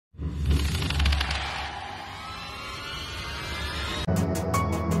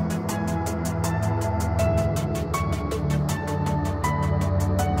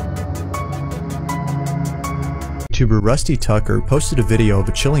YouTuber Rusty Tucker posted a video of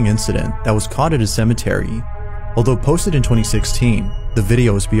a chilling incident that was caught at a cemetery. Although posted in 2016, the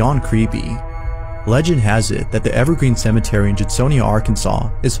video is beyond creepy. Legend has it that the Evergreen Cemetery in Judsonia,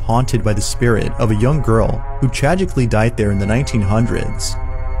 Arkansas is haunted by the spirit of a young girl who tragically died there in the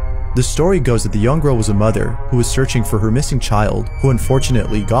 1900s. The story goes that the young girl was a mother who was searching for her missing child who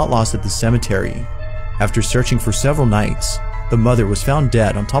unfortunately got lost at the cemetery. After searching for several nights, the mother was found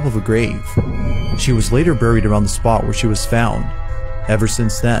dead on top of a grave. She was later buried around the spot where she was found. Ever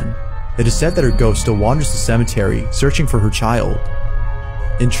since then, it is said that her ghost still wanders the cemetery searching for her child.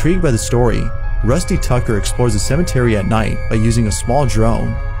 Intrigued by the story, Rusty Tucker explores the cemetery at night by using a small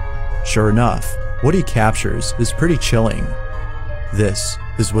drone. Sure enough, what he captures is pretty chilling. This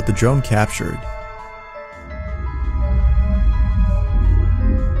is what the drone captured.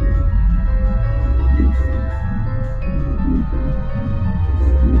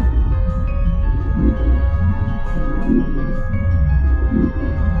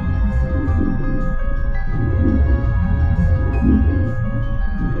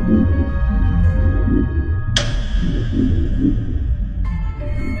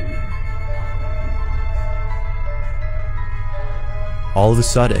 All of a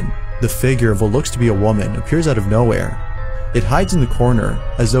sudden, the figure of what looks to be a woman appears out of nowhere. It hides in the corner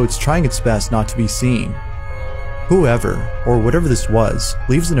as though it's trying its best not to be seen. Whoever, or whatever this was,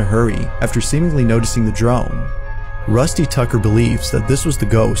 leaves in a hurry after seemingly noticing the drone. Rusty Tucker believes that this was the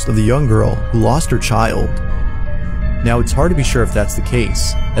ghost of the young girl who lost her child. Now it's hard to be sure if that's the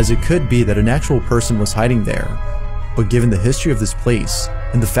case, as it could be that an actual person was hiding there. But given the history of this place,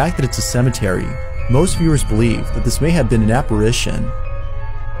 and the fact that it's a cemetery, most viewers believe that this may have been an apparition.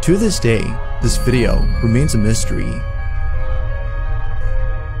 To this day, this video remains a mystery.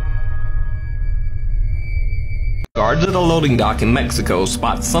 Guards at a loading dock in Mexico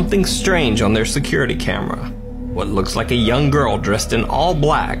spot something strange on their security camera. What looks like a young girl dressed in all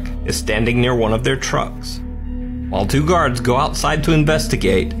black is standing near one of their trucks. While two guards go outside to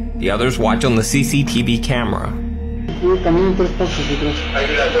investigate, the others watch on the CCTV camera.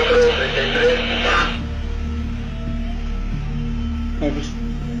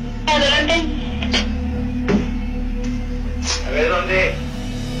 Adelante. A ver, ¿dónde?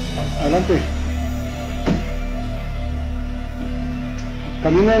 Adelante.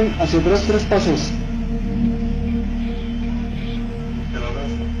 Caminan hacia atrás 3 pasos.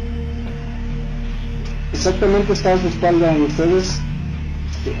 Exactamente está a su espalda de ustedes.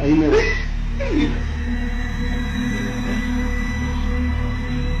 Ahí me ve.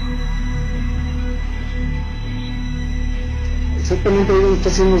 Exactamente ahí donde está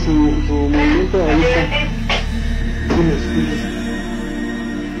haciendo su movimiento ahorita.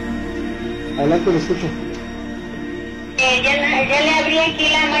 Adelante, lo escucho. Ya le abrí aquí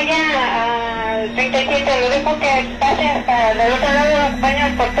la malla al 37, lo dejo que pase hasta del otro lado, lo acompaño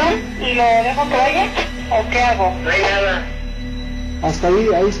al portón y lo dejo que vaya, ¿o qué hago? No hay nada. Hasta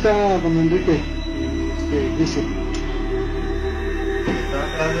ahí está don Enrique, dice. Está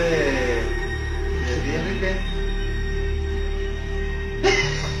atrás de Enrique.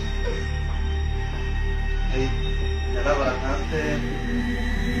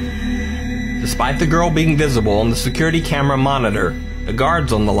 Despite the girl being visible on the security camera monitor, the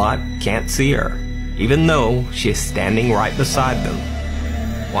guards on the lot can't see her, even though she is standing right beside them.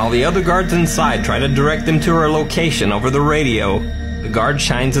 While the other guards inside try to direct them to her location over the radio, the guard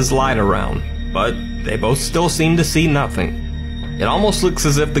shines his light around, but they both still seem to see nothing. It almost looks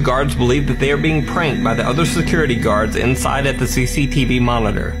as if the guards believe that they are being pranked by the other security guards inside at the CCTV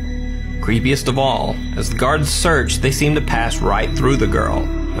monitor. Creepiest of all, as the guards search, they seem to pass right through the girl,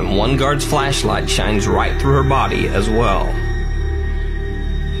 and one guard's flashlight shines right through her body as well.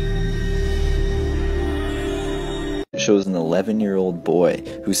 It shows an 11-year-old boy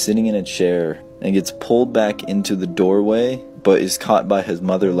who's sitting in a chair and gets pulled back into the doorway, but is caught by his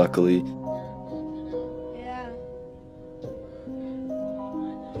mother luckily.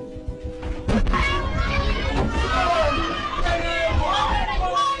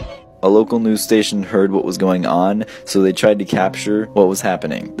 A local news station heard what was going on, so they tried to capture what was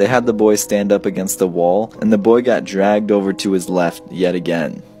happening. They had the boy stand up against the wall, and the boy got dragged over to his left yet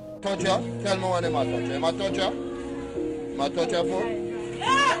again.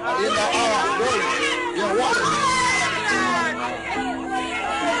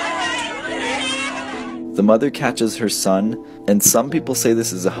 The mother catches her son, and some people say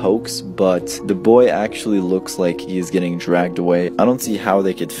this is a hoax, but the boy actually looks like he is getting dragged away. I don't see how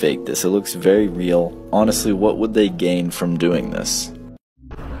they could fake this. It looks very real. Honestly, what would they gain from doing this?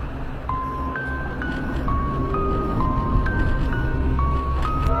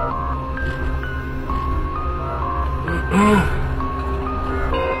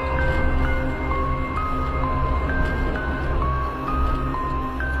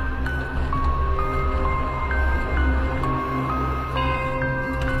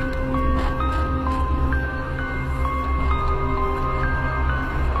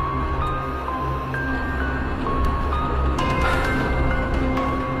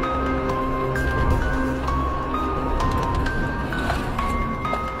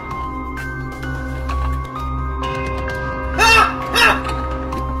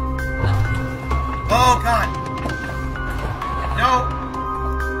 Oh God! No!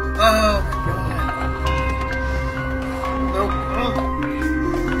 Oh my God! No!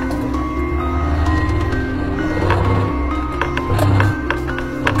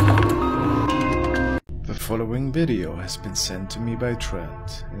 The following video has been sent to me by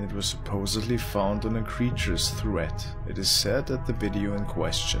Trent, and it was supposedly found on a creature's thread. It is said that the video in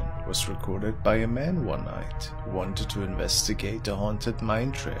question was recorded by a man one night who wanted to investigate a haunted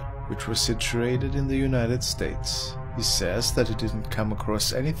mine trail, which was situated in the United States. He says that he didn't come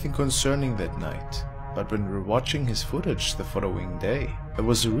across anything concerning that night, but when we were watching his footage the following day, there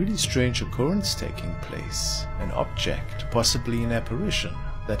was a really strange occurrence taking place. An object, possibly an apparition,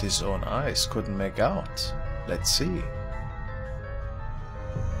 that his own eyes couldn't make out. Let's see.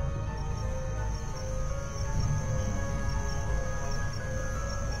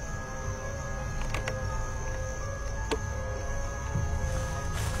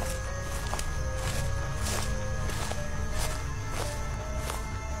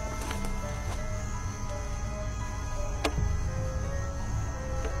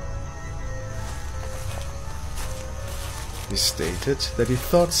 He stated that he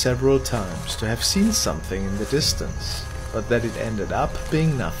thought several times to have seen something in the distance, but that it ended up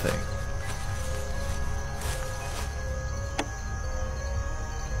being nothing.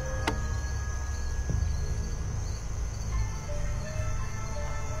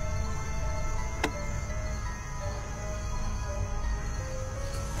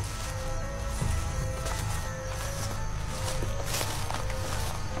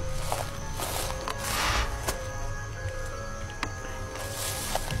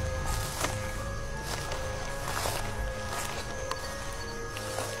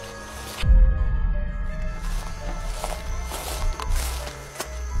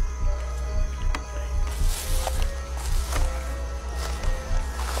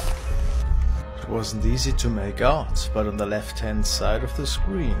 It wasn't easy to make out, but on the left-hand side of the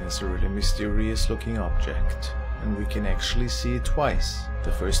screen is a really mysterious looking object, and we can actually see it twice.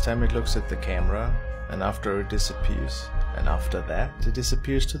 The first time it looks at the camera, and after it disappears, and after that it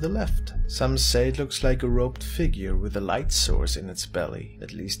disappears to the left. Some say it looks like a robed figure with a light source in its belly.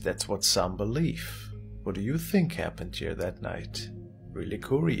 At least that's what some believe. What do you think happened here that night? Really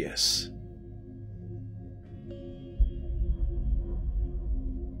curious.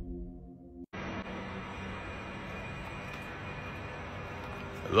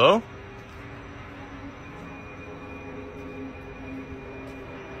 Hello?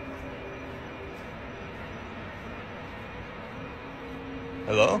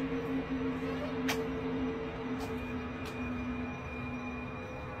 Hello?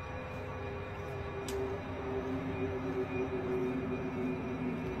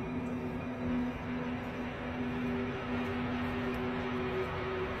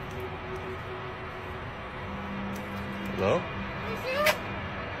 Hello?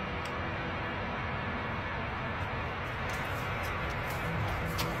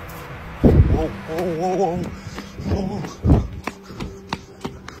 Whoa, whoa, whoa, whoa, whoa.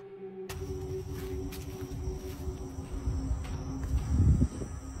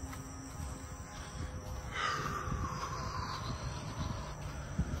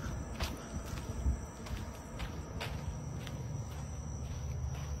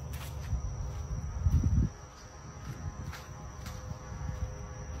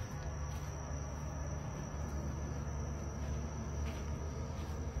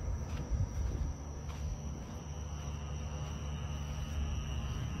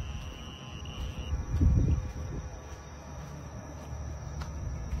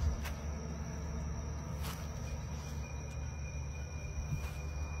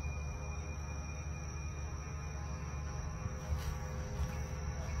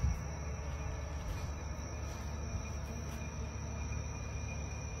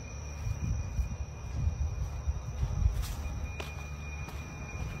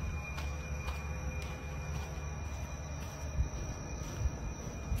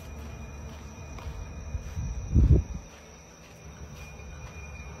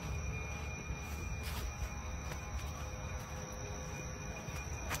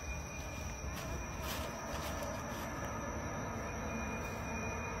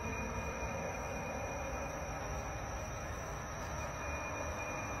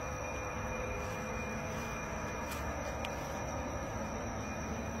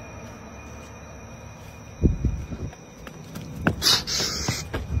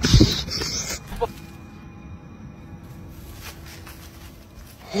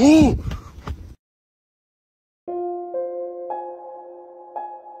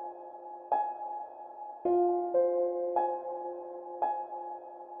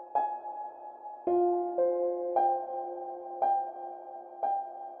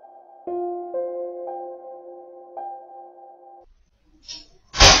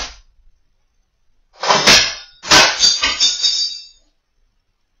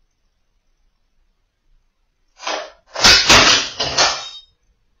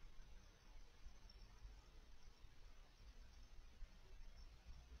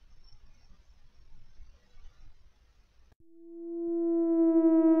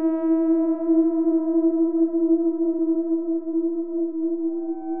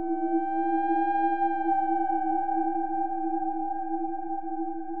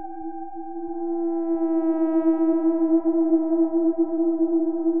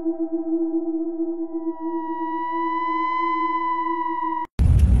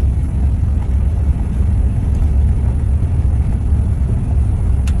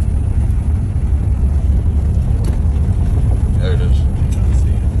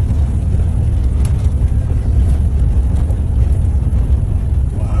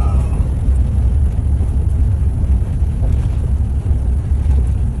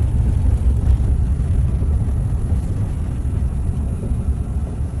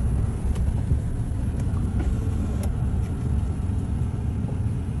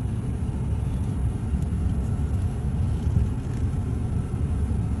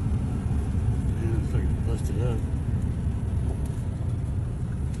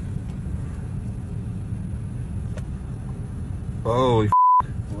 Holy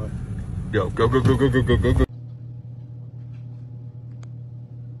what? Yo, go, go, go, go, go, go, go, go.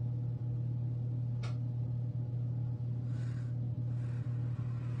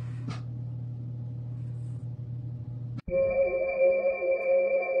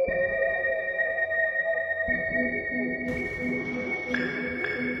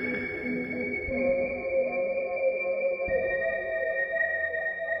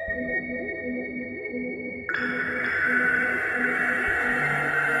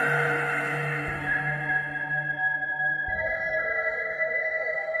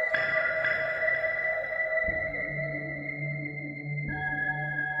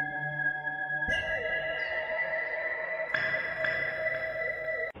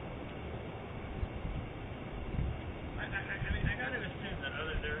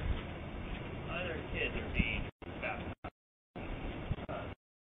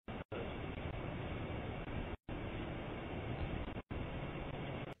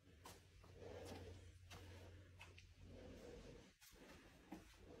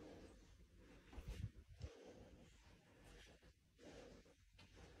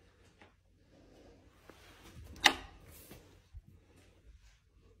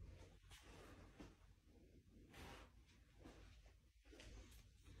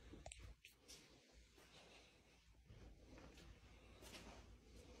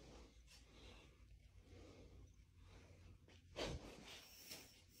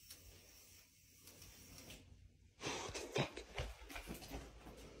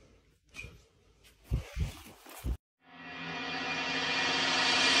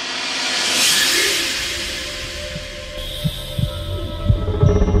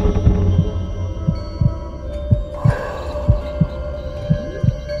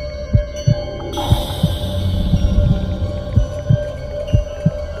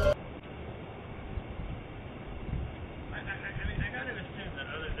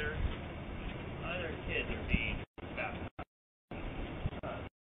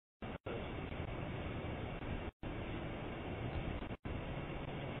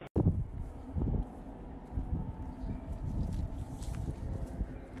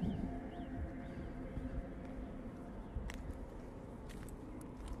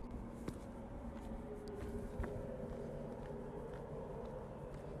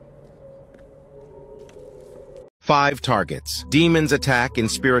 Five targets. Demons attack in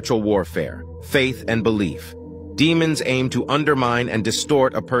spiritual warfare, faith and belief. Demons aim to undermine and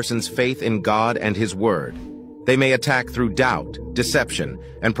distort a person's faith in God and His Word. They may attack through doubt, deception,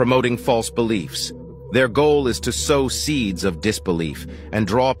 and promoting false beliefs. Their goal is to sow seeds of disbelief and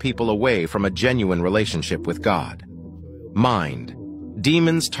draw people away from a genuine relationship with God. Mind.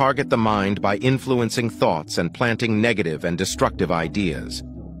 Demons target the mind by influencing thoughts and planting negative and destructive ideas.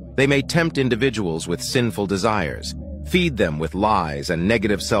 They may tempt individuals with sinful desires, feed them with lies and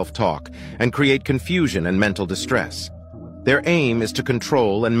negative self-talk, and create confusion and mental distress. Their aim is to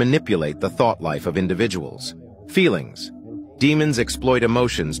control and manipulate the thought life of individuals. Feelings. Demons exploit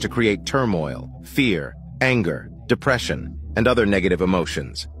emotions to create turmoil, fear, anger, depression, and other negative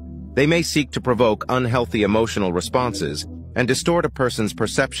emotions. They may seek to provoke unhealthy emotional responses and distort a person's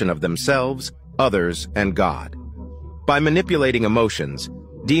perception of themselves, others, and God. By manipulating emotions,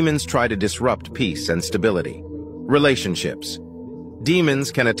 demons try to disrupt peace and stability. Relationships.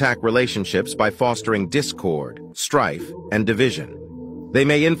 Demons can attack relationships by fostering discord, strife, and division. They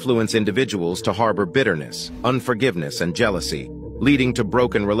may influence individuals to harbor bitterness, unforgiveness, and jealousy, leading to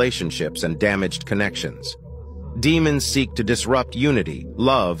broken relationships and damaged connections. Demons seek to disrupt unity,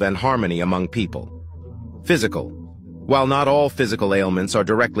 love, and harmony among people. Physical. While not all physical ailments are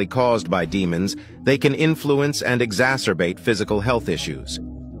directly caused by demons, they can influence and exacerbate physical health issues.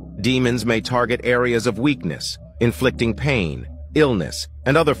 Demons may target areas of weakness, inflicting pain, illness,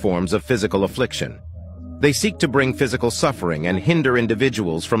 and other forms of physical affliction. They seek to bring physical suffering and hinder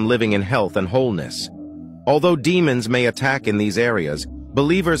individuals from living in health and wholeness. Although demons may attack in these areas,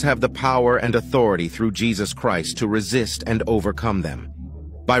 believers have the power and authority through Jesus Christ to resist and overcome them.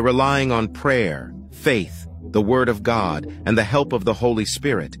 By relying on prayer, faith, the Word of God, and the help of the Holy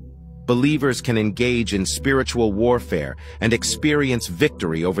Spirit, believers can engage in spiritual warfare and experience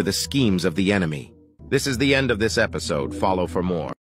victory over the schemes of the enemy. This is the end of this episode. Follow for more.